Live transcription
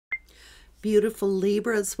Beautiful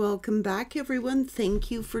Libras, welcome back everyone. Thank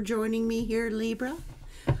you for joining me here, Libra.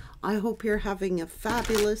 I hope you're having a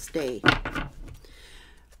fabulous day.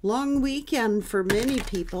 Long weekend for many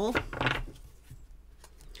people.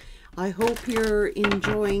 I hope you're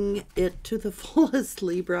enjoying it to the fullest,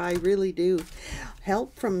 Libra. I really do.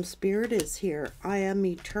 Help from Spirit is here. I am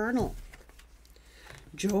eternal.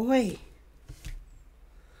 Joy.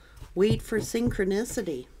 Wait for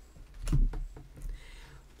synchronicity.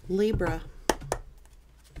 Libra.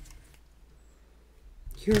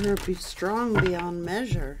 You're strong beyond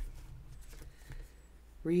measure.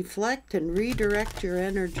 Reflect and redirect your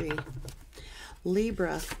energy.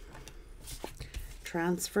 Libra.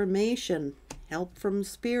 Transformation. Help from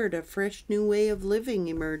Spirit. A fresh new way of living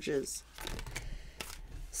emerges.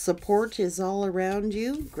 Support is all around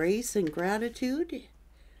you. Grace and gratitude.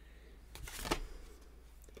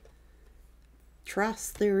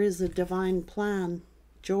 Trust there is a divine plan.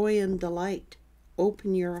 Joy and delight.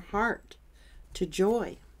 Open your heart to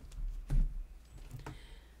joy.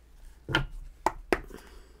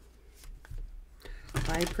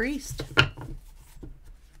 High Priest.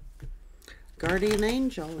 Guardian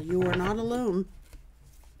Angel, you are not alone.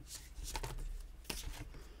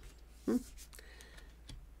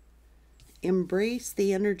 Embrace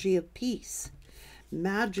the energy of peace.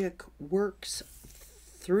 Magic works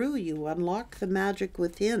through you. Unlock the magic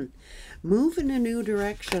within. Move in a new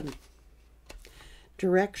direction.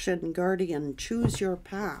 Direction, Guardian, choose your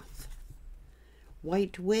path.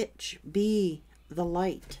 White Witch, be the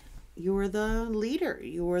light. You are the leader.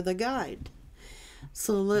 You are the guide.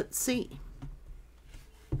 So let's see.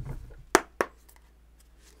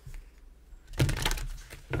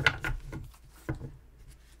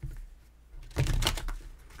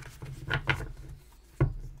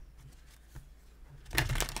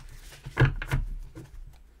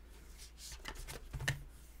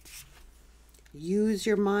 Use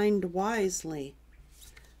your mind wisely.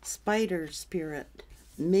 Spider Spirit,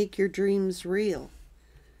 make your dreams real.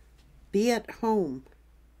 Be at home.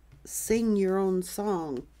 Sing your own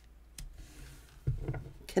song.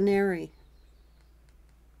 Canary,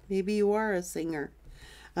 maybe you are a singer,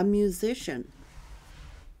 a musician.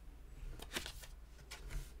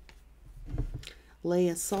 Lay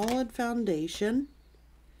a solid foundation.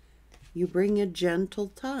 You bring a gentle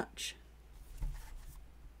touch.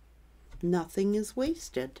 Nothing is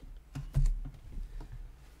wasted.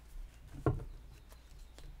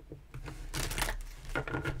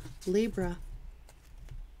 Libra.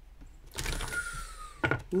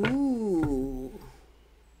 Ooh.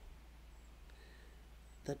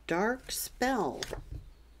 The dark spell.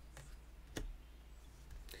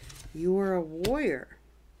 You are a warrior.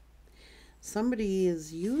 Somebody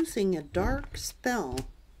is using a dark spell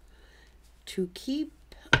to keep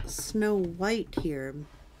Snow White here,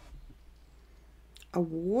 a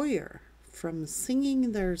warrior, from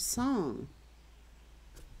singing their song.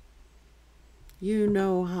 You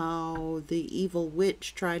know how the evil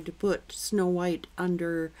witch tried to put Snow White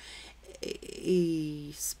under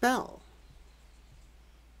a spell.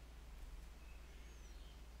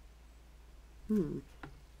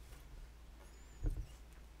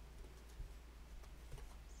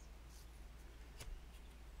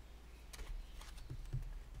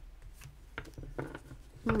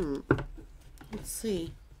 Let's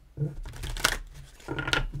see.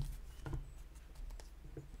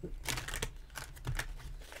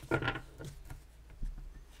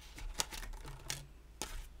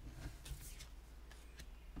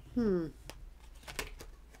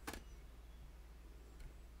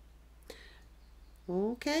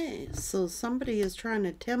 Okay, so somebody is trying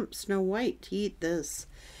to tempt Snow White to eat this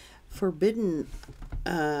forbidden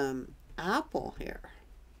apple here.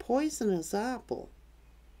 Poisonous apple.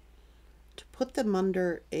 To put them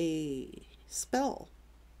under a spell.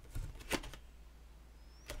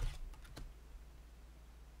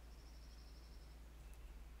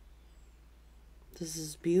 This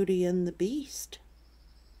is Beauty and the Beast.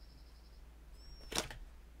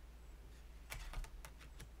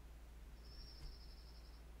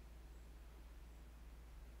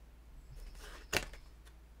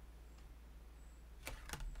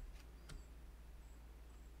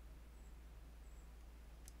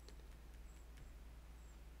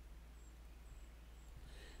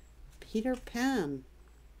 Peter Pan.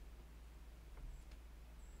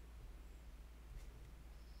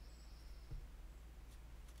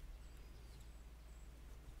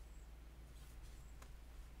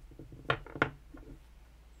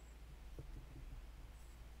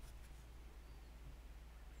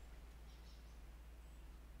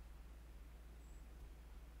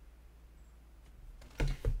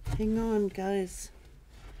 Hang on, guys.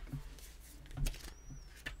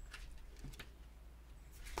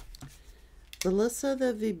 Melissa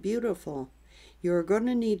the Beautiful, you're going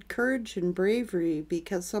to need courage and bravery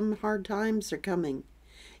because some hard times are coming.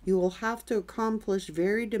 You will have to accomplish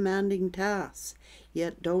very demanding tasks,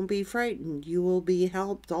 yet don't be frightened. You will be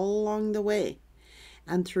helped all along the way.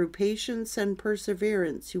 And through patience and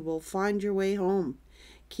perseverance, you will find your way home.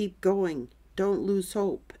 Keep going. Don't lose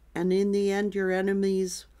hope. And in the end, your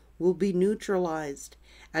enemies will be neutralized,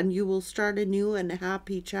 and you will start a new and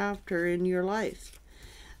happy chapter in your life.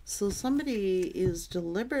 So somebody is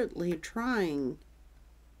deliberately trying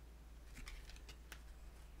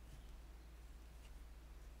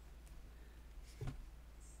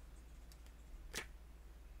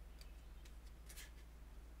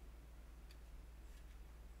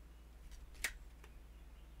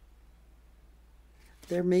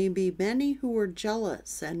There may be many who are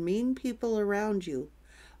jealous and mean people around you,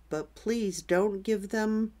 but please don't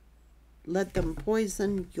let them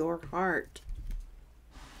poison your heart.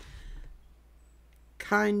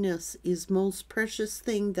 Kindness is most precious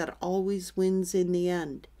thing that always wins in the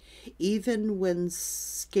end. Even when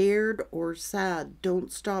scared or sad,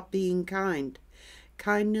 don't stop being kind.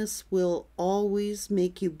 Kindness will always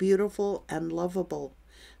make you beautiful and lovable.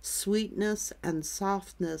 Sweetness and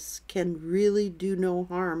softness can really do no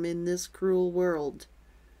harm in this cruel world.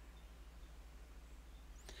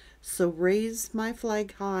 So raise my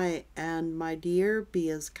flag high, and my dear, be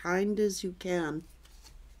as kind as you can.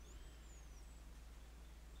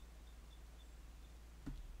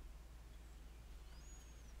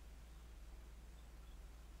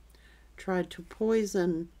 Tried to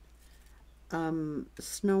poison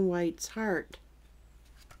Snow White's heart.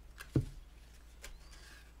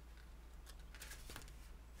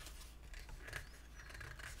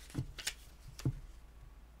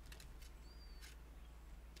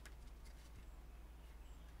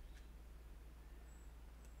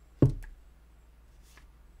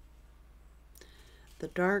 The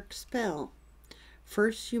dark spell.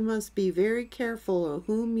 First, you must be very careful of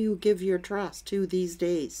whom you give your trust to these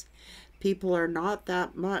days. People are not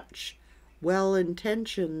that much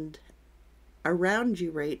well-intentioned around you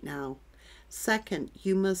right now. Second,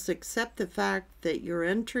 you must accept the fact that you're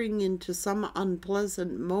entering into some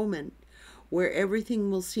unpleasant moment where everything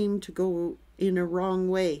will seem to go in a wrong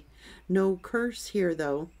way. No curse here,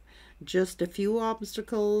 though. Just a few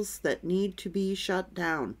obstacles that need to be shut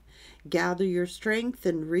down. Gather your strength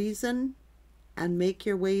and reason and make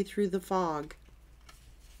your way through the fog.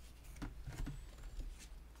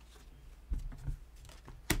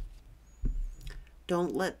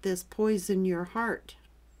 Don't let this poison your heart.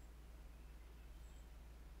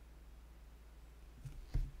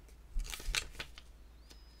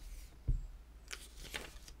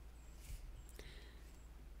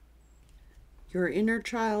 Your inner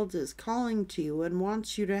child is calling to you and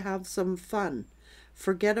wants you to have some fun.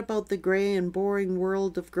 Forget about the gray and boring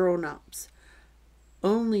world of grown-ups.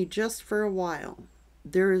 Only just for a while.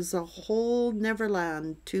 There is a whole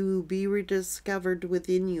Neverland to be rediscovered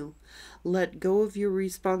within you. Let go of your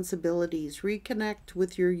responsibilities. Reconnect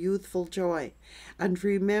with your youthful joy. And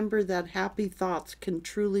remember that happy thoughts can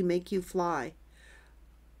truly make you fly.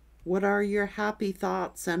 What are your happy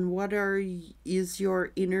thoughts, and what is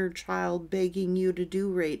your inner child begging you to do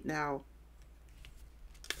right now?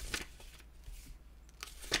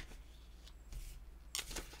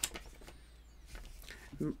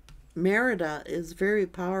 Merida is very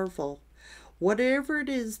powerful. Whatever it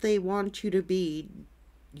is they want you to be,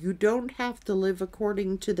 you don't have to live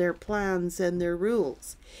according to their plans and their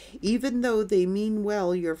rules. Even though they mean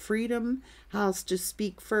well, your freedom has to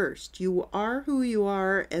speak first. You are who you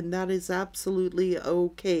are, and that is absolutely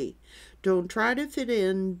okay. Don't try to fit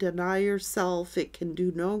in, deny yourself. It can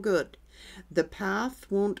do no good. The path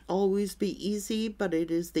won't always be easy, but it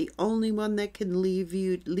is the only one that can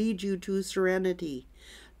lead you to serenity.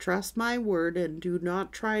 Trust my word and do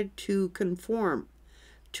not try to conform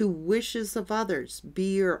to wishes of others.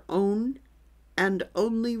 Be your own and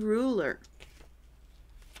only ruler.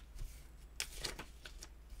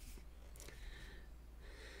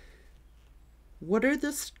 What are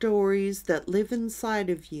the stories that live inside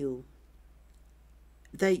of you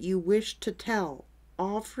that you wish to tell?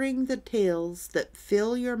 Offering the tales that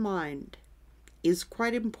fill your mind is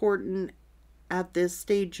quite important at this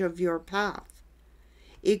stage of your path.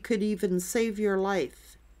 It could even save your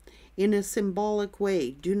life in a symbolic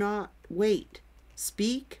way. Do not wait.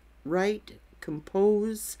 Speak, write,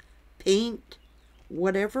 compose, paint,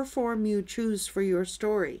 whatever form you choose for your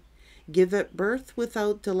story. Give it birth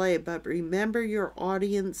without delay, but remember your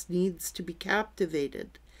audience needs to be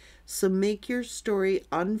captivated. So make your story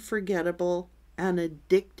unforgettable and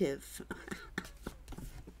addictive.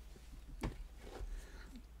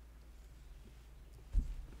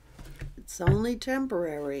 It's only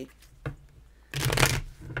temporary.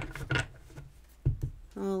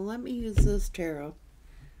 Oh, let me use this tarot.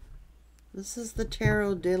 This is the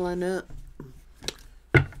Tarot de la Nuit.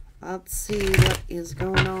 Let's see what is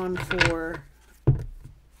going on for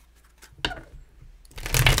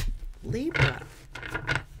Libra.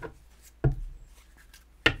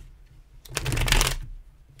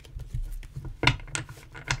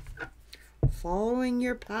 Following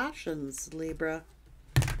your passions, Libra.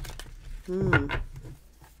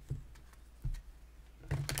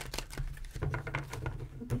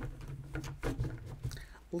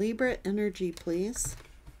 Libra energy, please.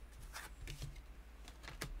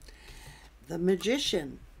 The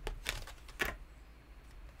Magician.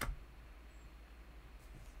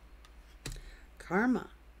 Karma.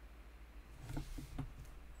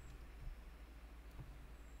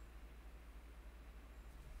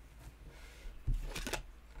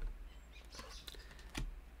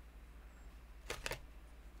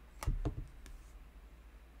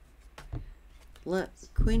 Look,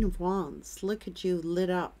 Queen of Wands. Look at you lit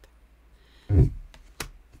up. You've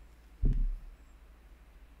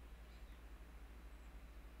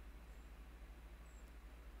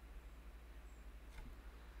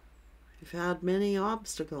had many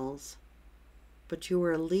obstacles, but you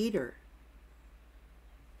were a leader.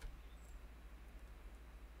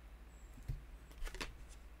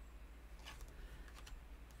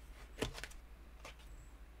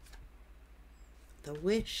 The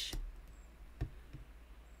Wish.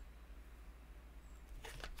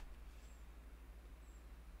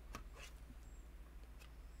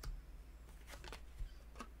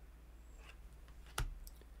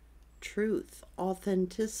 Truth,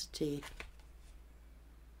 authenticity,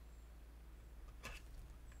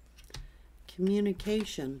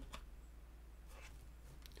 communication.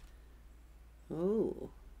 Oh,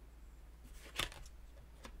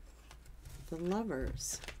 the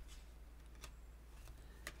Lovers,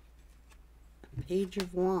 a Page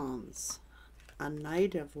of Wands, a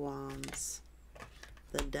Knight of Wands,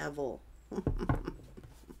 the Devil.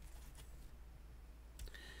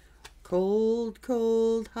 Cold,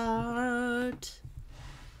 cold heart.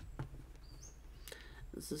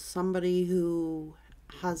 This is somebody who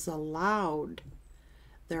has allowed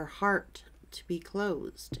their heart to be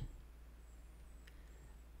closed.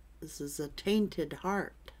 This is a tainted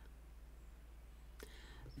heart.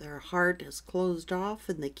 Their heart is closed off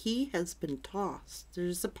and the key has been tossed.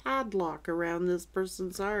 There's a padlock around this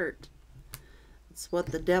person's heart. It's what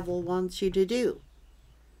the devil wants you to do.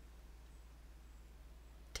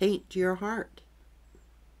 Taint your heart,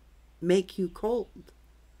 make you cold,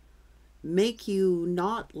 make you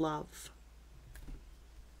not love.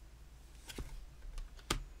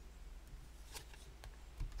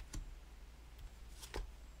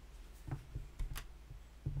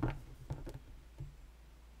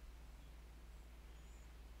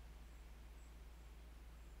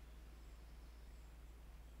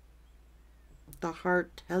 The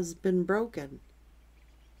heart has been broken.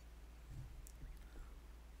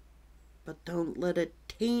 But don't let it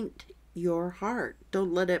taint your heart.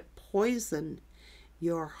 Don't let it poison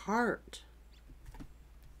your heart.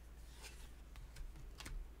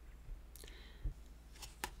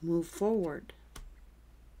 Move forward.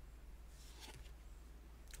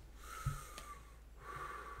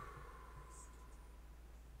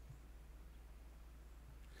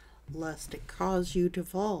 Lest it cause you to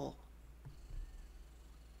fall.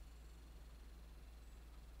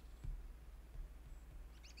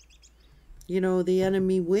 You know, the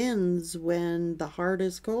enemy wins when the heart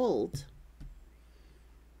is cold.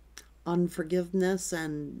 Unforgiveness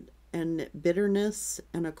and bitterness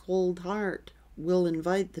and a cold heart will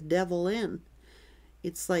invite the devil in.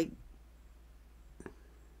 It's like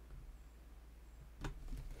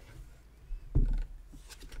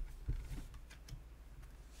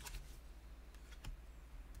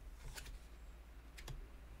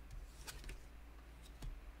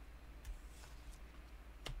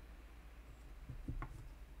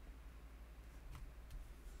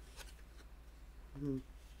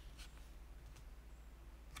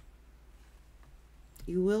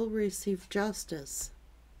you will receive justice.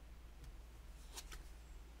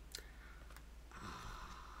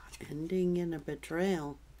 Ending in a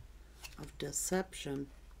betrayal of deception.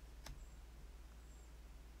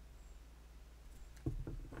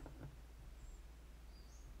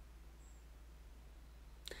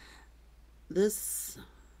 This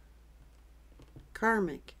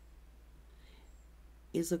karmic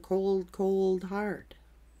is a cold, cold heart.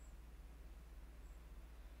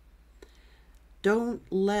 Don't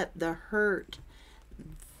let the hurt,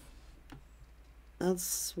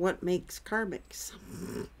 that's what makes karmics,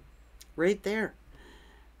 right there.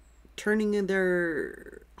 Turning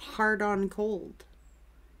their heart on cold.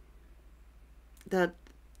 That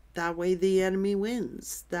way the enemy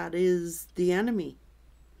wins. That is the enemy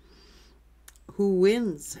who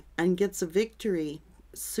wins and gets a victory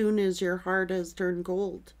soon as your heart has turned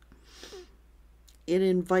cold. It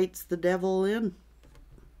invites the devil in.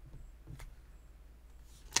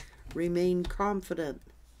 Remain confident.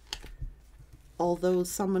 Although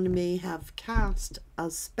someone may have cast a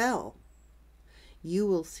spell, you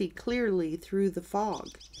will see clearly through the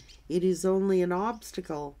fog. It is only an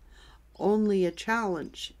obstacle, only a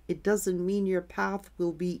challenge. It doesn't mean your path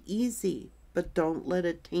will be easy, but don't let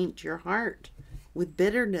it taint your heart with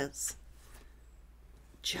bitterness.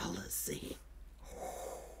 Jealousy.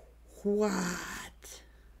 What?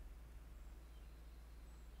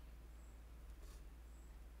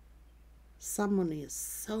 Someone is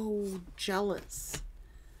so jealous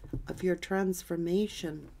of your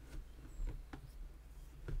transformation.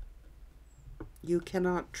 You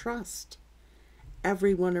cannot trust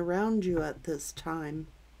everyone around you at this time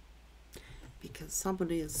because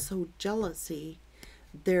somebody is so jealousy.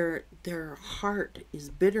 Their heart is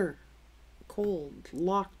bitter, cold,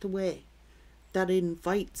 locked away. That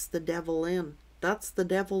invites the devil in. That's the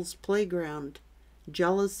devil's playground.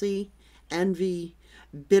 Jealousy, envy,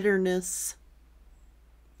 bitterness,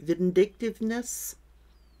 vindictiveness,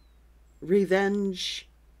 revenge.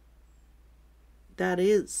 That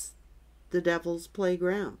is the devil's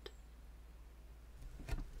playground.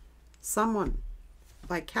 Someone,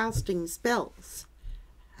 by casting spells,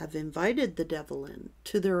 have invited the devil in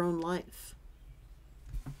to their own life.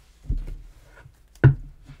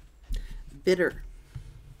 Bitter,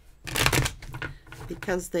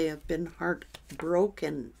 because they have been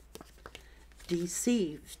heartbroken,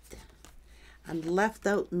 deceived, and left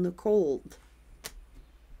out in the cold.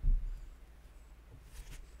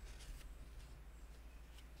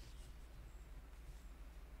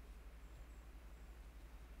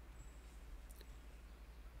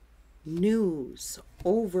 News,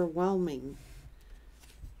 overwhelming.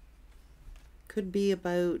 Could be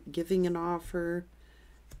about giving an offer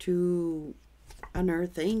to an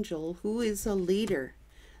earth angel who is a leader.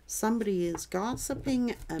 Somebody is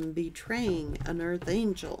gossiping and betraying an earth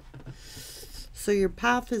angel. So your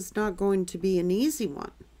path is not going to be an easy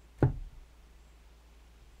one.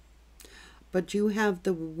 But you have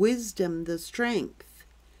the wisdom, the strength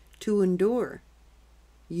to endure.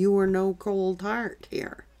 You are no cold heart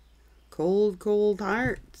here. Cold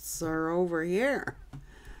hearts are over here.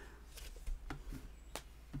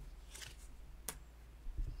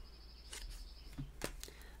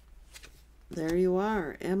 There you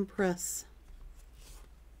are, Empress.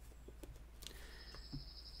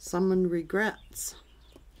 Someone regrets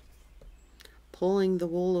pulling the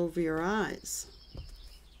wool over your eyes.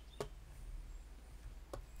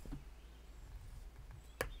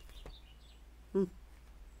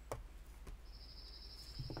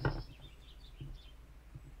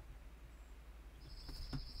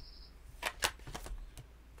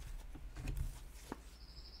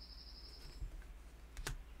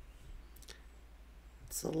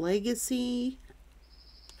 It's a legacy.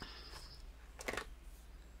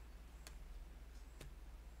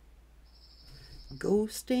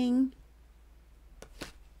 Ghosting.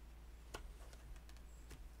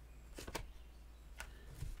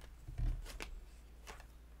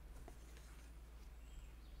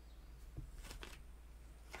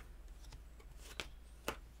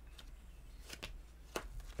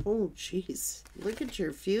 Oh, jeez. Look at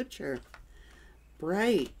your future.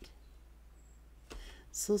 Bright.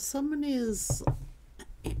 So someone is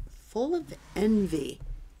full of envy.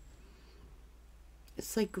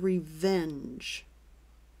 It's like revenge.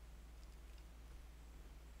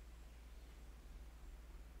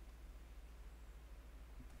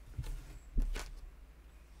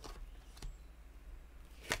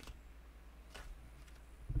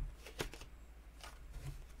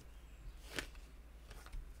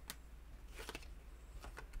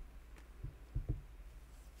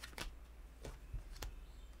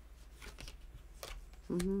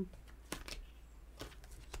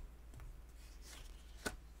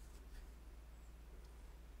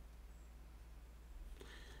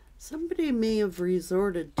 Somebody may have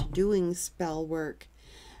resorted to doing spell work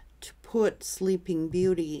to put Sleeping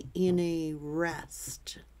Beauty in a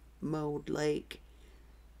rest mode, like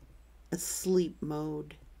a sleep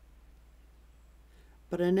mode.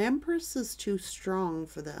 But an Empress is too strong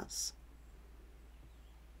for this.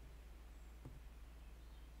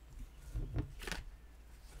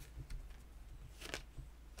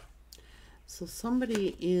 So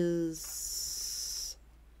somebody is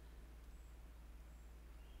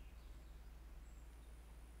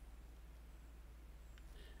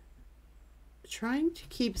trying to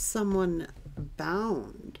keep someone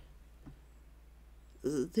bound.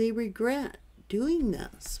 They regret doing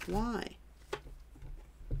this. Why?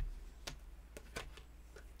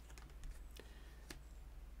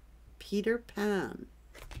 Peter Pan.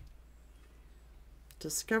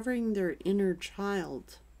 Discovering their inner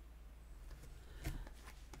child.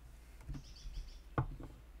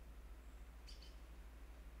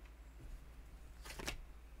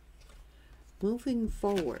 Moving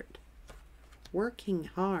forward. Working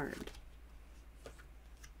hard.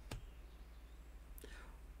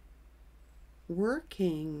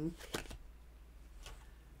 Working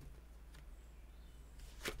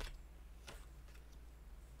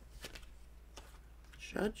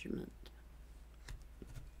judgment.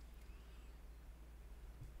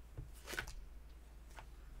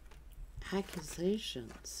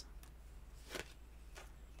 Accusations.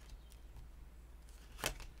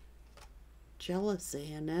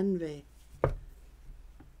 Jealousy and envy.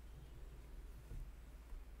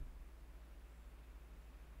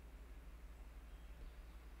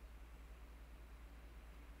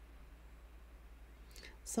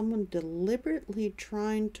 Someone deliberately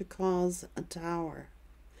trying to cause a tower.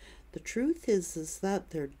 The truth is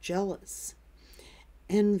that they're jealous,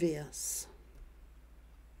 envious.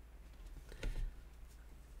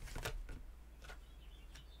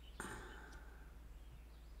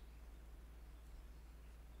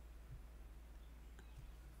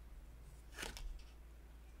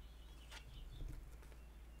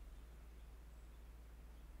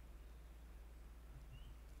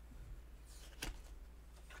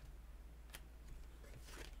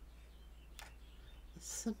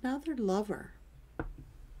 It's another lover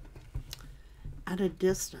at a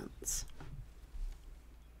distance.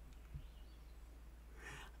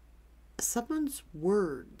 Someone's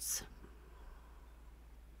words.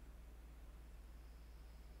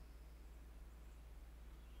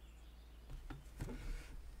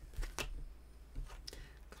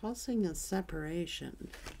 Causing a separation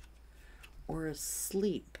or a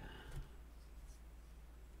sleep.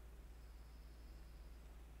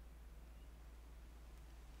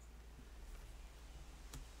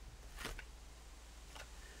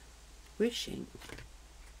 Wishing.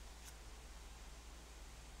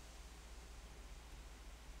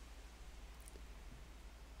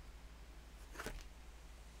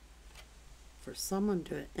 For someone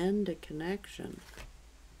to end a connection.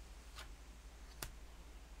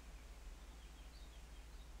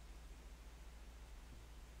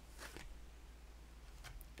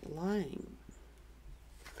 Lying.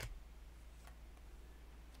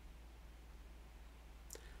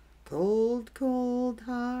 Cold, cold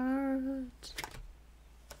heart.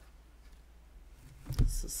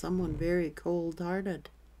 This is someone very cold-hearted.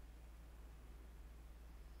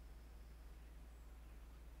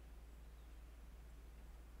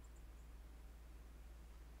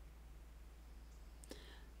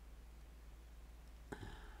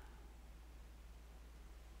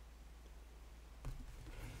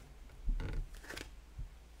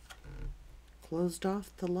 Closed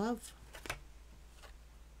off the love.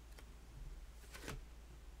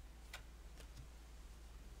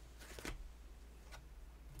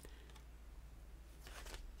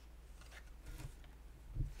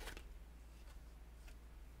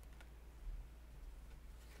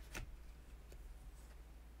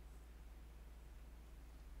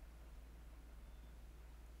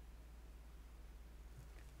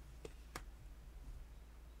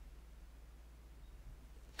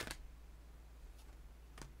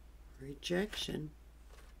 Rejection.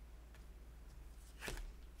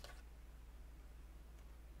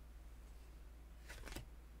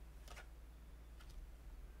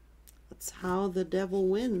 That's how the devil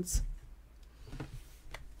wins.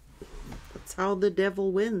 That's how the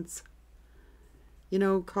devil wins. You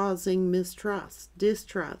know, causing mistrust,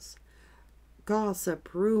 distrust, gossip,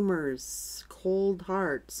 rumors, cold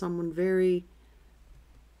heart, someone very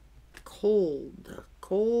cold.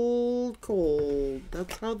 Cold, cold.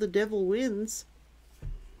 That's how the devil wins.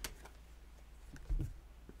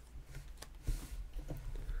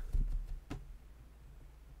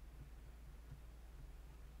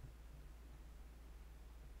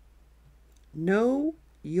 Know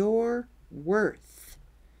your worth.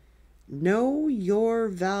 Know your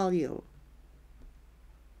value.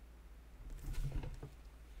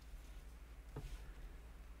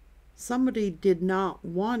 Somebody did not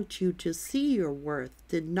want you to see your worth,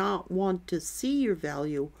 did not want to see your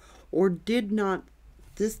value, or did not,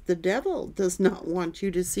 the devil does not want you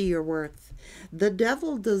to see your worth. The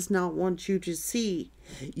devil does not want you to see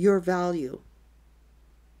your value.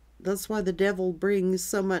 That's why the devil brings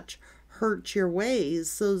so much hurt your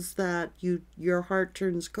ways so that your heart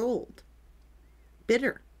turns cold,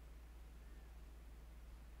 bitter.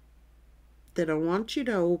 They don't want you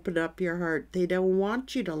to open up your heart. They don't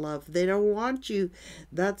want you to love. They don't want you.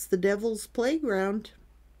 That's the devil's playground.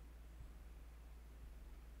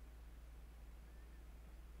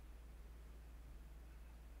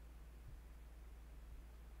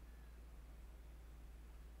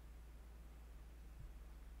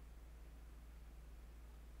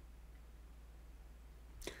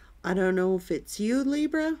 I don't know if it's you,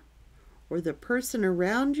 Libra, or the person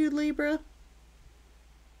around you, Libra,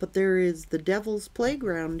 but there is the devil's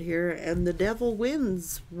playground here, and the devil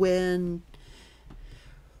wins when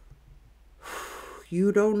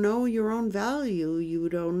you don't know your own value, you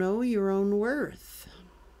don't know your own worth.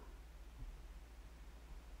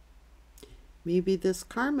 Maybe this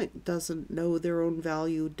karmic doesn't know their own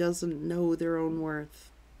value, doesn't know their own worth.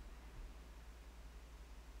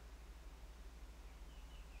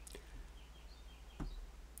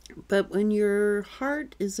 But when your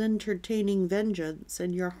heart is entertaining vengeance,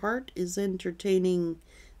 and your heart is entertaining,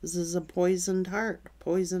 this is a poisoned heart,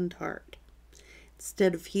 poisoned heart.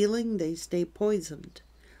 Instead of healing, they stay poisoned.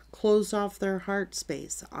 Close off their heart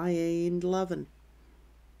space. I ain't loving.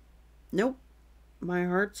 Nope. My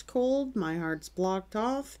heart's cold. My heart's blocked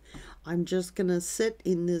off. I'm just going to sit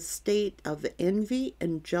in this state of envy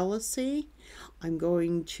and jealousy. I'm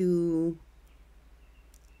going to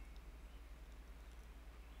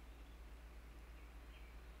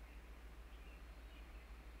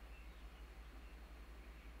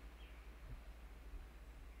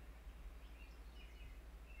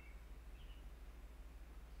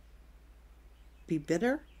be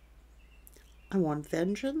bitter. I want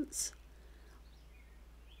vengeance.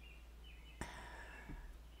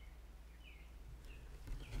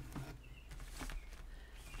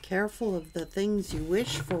 Careful of the things you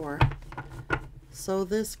wish for. So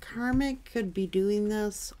this karmic could be doing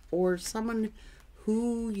this, or someone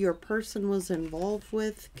who your person was involved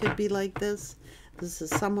with could be like this. This is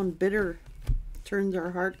someone bitter, turned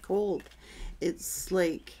their heart cold. It's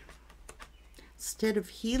like, instead of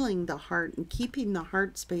healing the heart and keeping the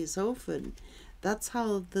heart space open, that's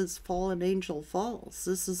how this fallen angel falls.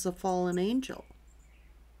 This is a fallen angel.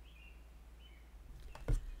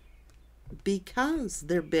 Because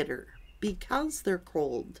they're bitter, because they're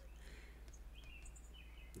cold.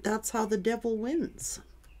 That's how the devil wins.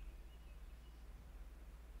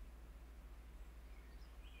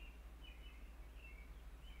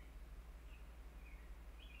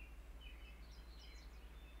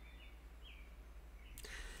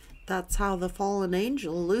 That's how the fallen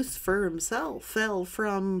angel, Lucifer himself, fell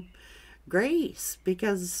from grace,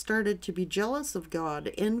 because he started to be jealous of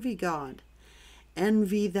God, envy God,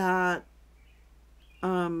 envy that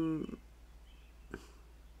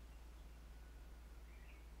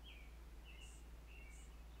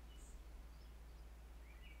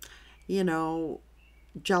you know,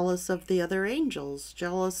 jealous of the other angels,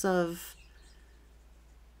 jealous of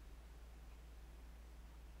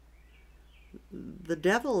the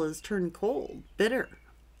devil is turned cold, bitter.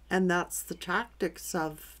 And that's the tactics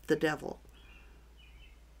of the devil.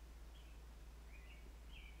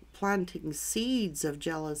 Planting seeds of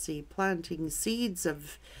jealousy, planting seeds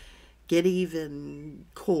of get even,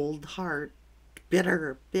 cold heart,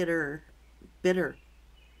 bitter, bitter, bitter.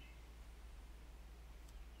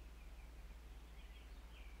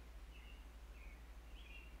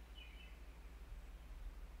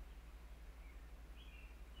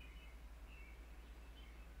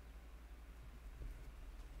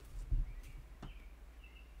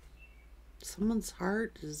 Someone's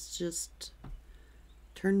heart is just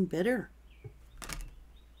turned bitter.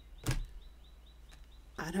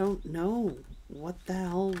 I don't know what the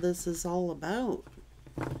hell this is all about,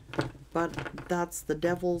 but that's the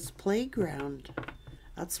devil's playground.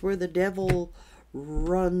 That's where the devil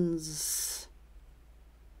runs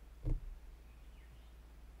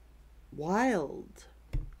wild.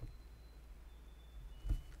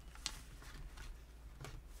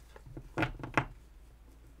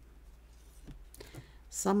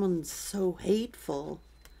 Someone's so hateful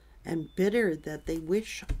and bitter that they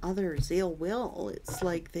wish others ill will. It's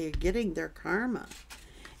like they're getting their karma.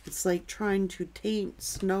 It's like trying to taint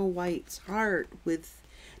Snow White's heart with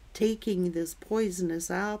taking this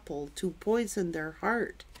poisonous apple to poison their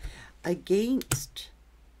heart against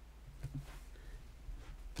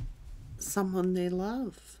someone they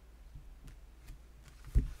love.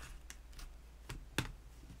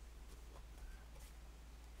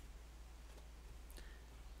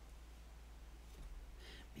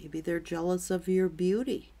 Maybe they're jealous of your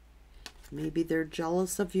beauty. Maybe they're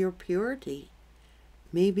jealous of your purity.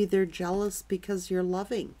 Maybe they're jealous because you're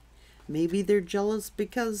loving. Maybe they're jealous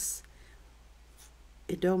because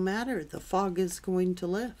it don't matter. The fog is going to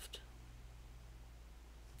lift.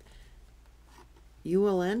 You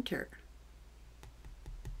will enter.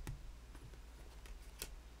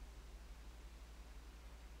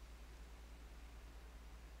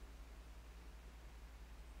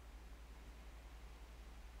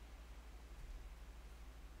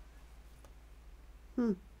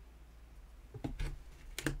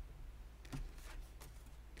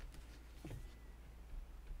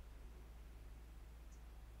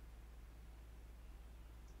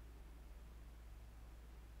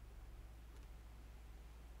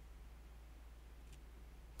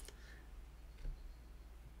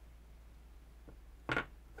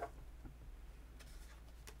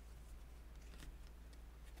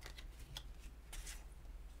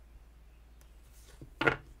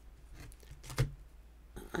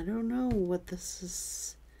 I don't know what this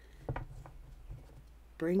is.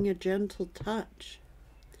 Bring a gentle touch.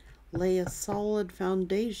 Lay a solid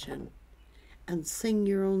foundation and sing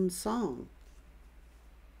your own song.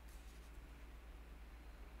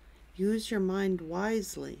 Use your mind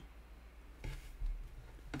wisely.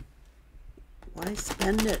 Why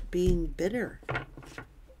spend it being bitter?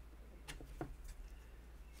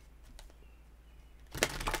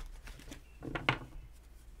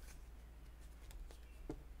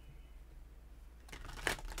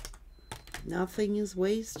 Nothing is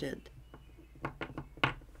wasted.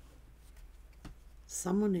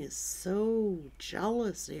 Someone is so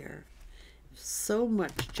jealous here. So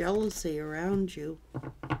much jealousy around you.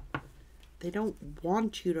 They don't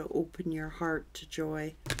want you to open your heart to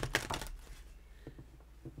joy.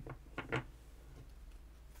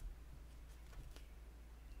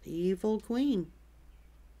 The evil queen.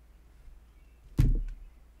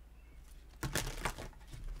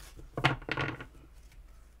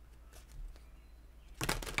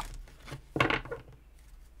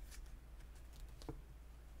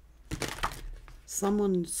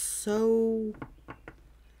 Someone's so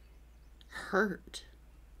hurt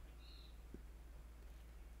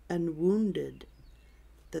and wounded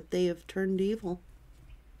that they have turned evil.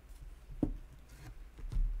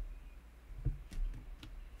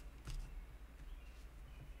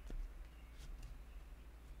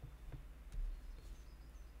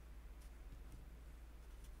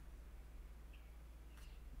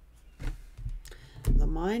 The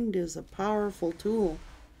mind is a powerful tool.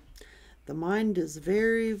 The mind is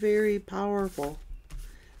very, very powerful.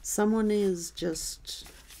 Someone is just,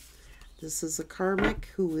 this is a karmic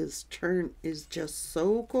who is just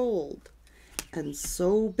so cold and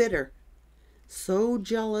so bitter, so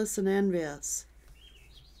jealous and envious.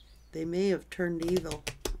 They may have turned evil.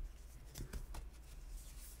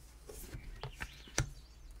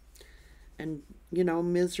 And, you know,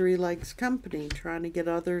 misery likes company, trying to get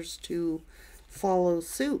others to follow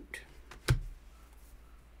suit.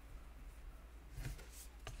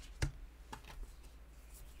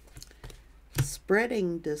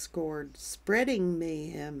 Spreading discord, spreading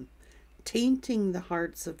mayhem, tainting the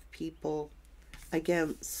hearts of people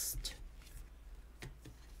against.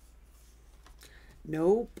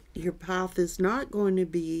 Nope, your path is not going to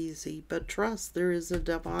be easy, but trust there is a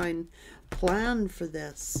divine plan for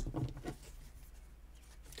this.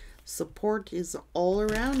 Support is all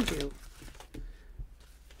around you.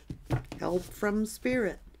 Help from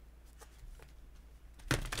spirit.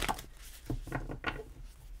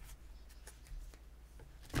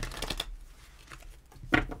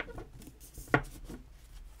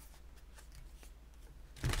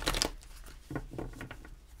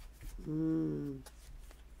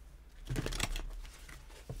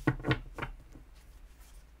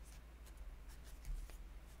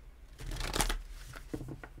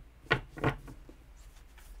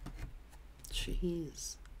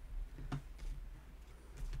 Jeez.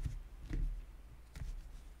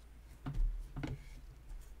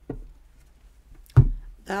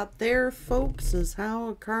 That there, folks, is how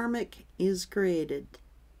a karmic is created.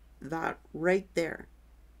 That right there.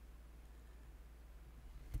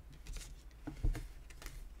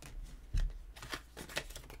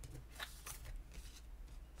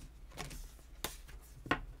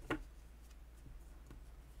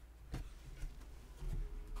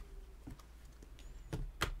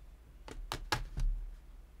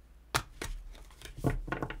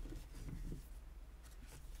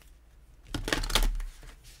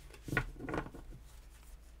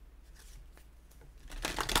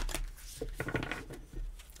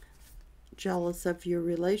 Jealous of your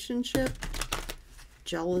relationship,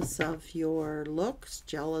 jealous of your looks,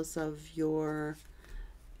 jealous of your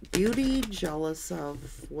beauty, jealous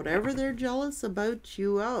of whatever they're jealous about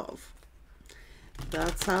you of.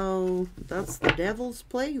 That's the devil's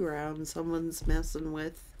playground someone's messing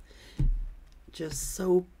with. Just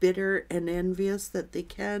so bitter and envious that they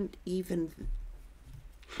can't even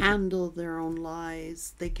handle their own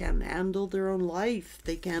lies. They can't handle their own life.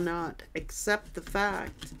 They cannot accept the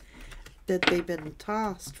fact that they've been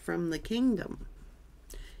tossed from the kingdom.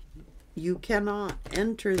 You cannot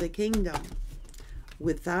enter the kingdom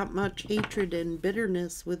with that much hatred and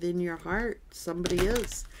bitterness within your heart. Somebody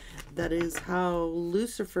is. That is how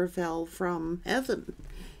Lucifer fell from heaven.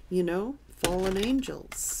 You know, fallen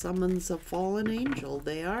angels. Someone's a fallen angel.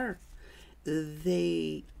 They are.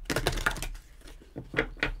 They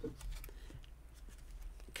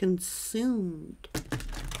consumed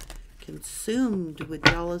with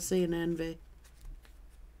jealousy and envy.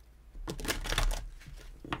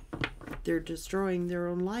 They're destroying their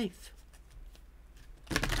own life.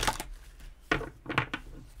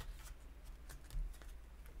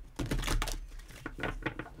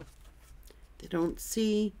 They don't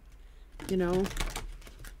see, you know,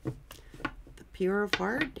 the pure of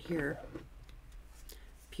heart here.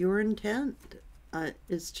 Pure intent.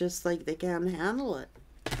 It's just like they can't handle it.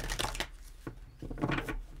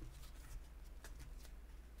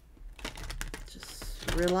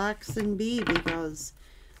 Just relax and be, because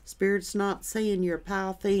Spirit's not saying your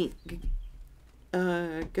path ain't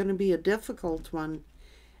gonna be a difficult one,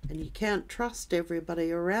 and you can't trust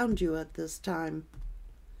everybody around you at this time,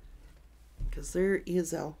 because there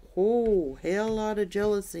is a whole hell lot of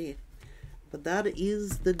jealousy. But that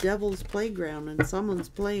is the devil's playground, and someone's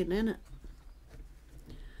playing in it.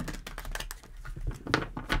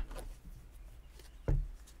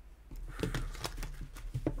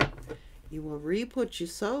 You will reap what you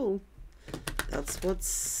sow. That's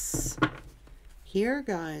what's here,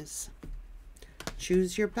 guys.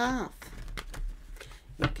 Choose your path.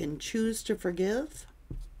 You can choose to forgive,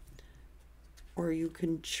 or you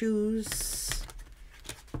can choose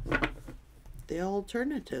the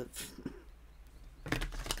alternative.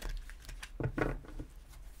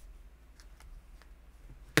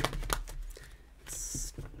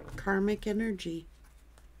 It's karmic energy.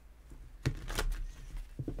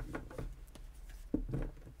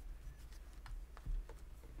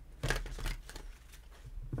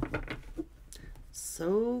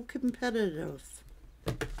 So competitive.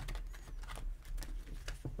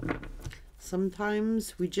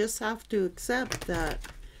 Sometimes we just have to accept that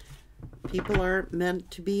people aren't meant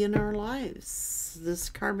to be in our lives. This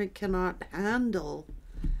karmic cannot handle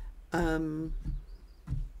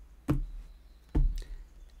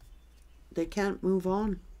they can't move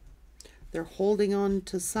on. They're holding on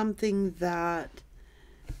to something that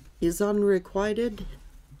is unrequited.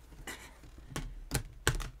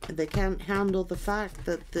 They can't handle the fact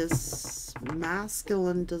that this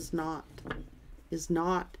masculine is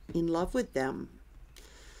not in love with them.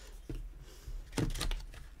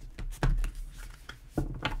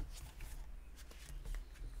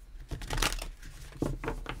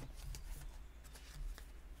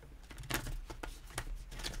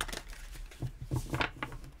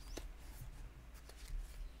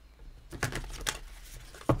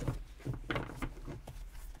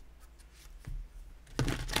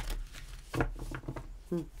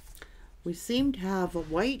 We seem to have a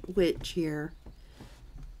white witch here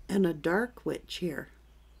and a dark witch here.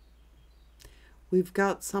 We've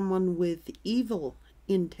got someone with evil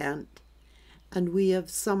intent, and we have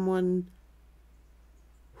someone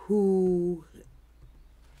who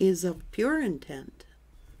is of pure intent.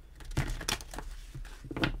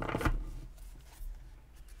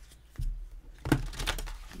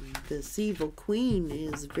 This evil queen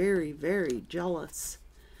is very, very jealous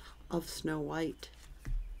of Snow White.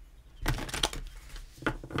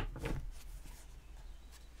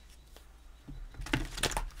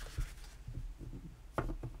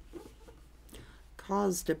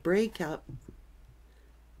 Caused a breakup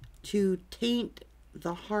to taint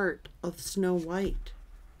the heart of Snow White,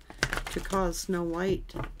 to cause Snow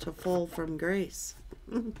White to fall from grace.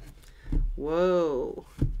 Whoa.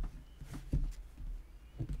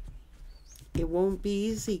 It won't be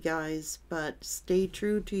easy, guys, but stay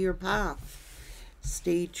true to your path.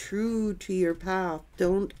 Stay true to your path.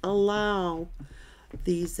 Don't allow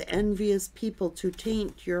these envious people to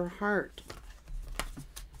taint your heart.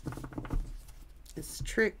 It's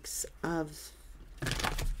tricks of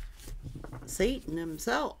Satan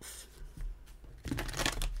himself.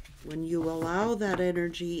 When you allow that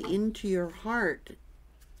energy into your heart,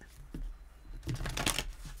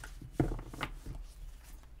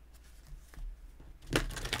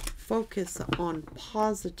 focus on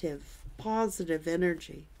positive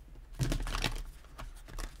energy.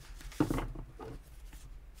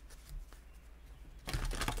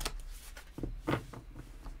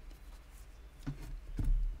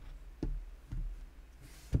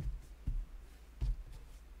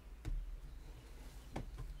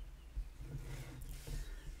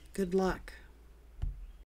 Good luck.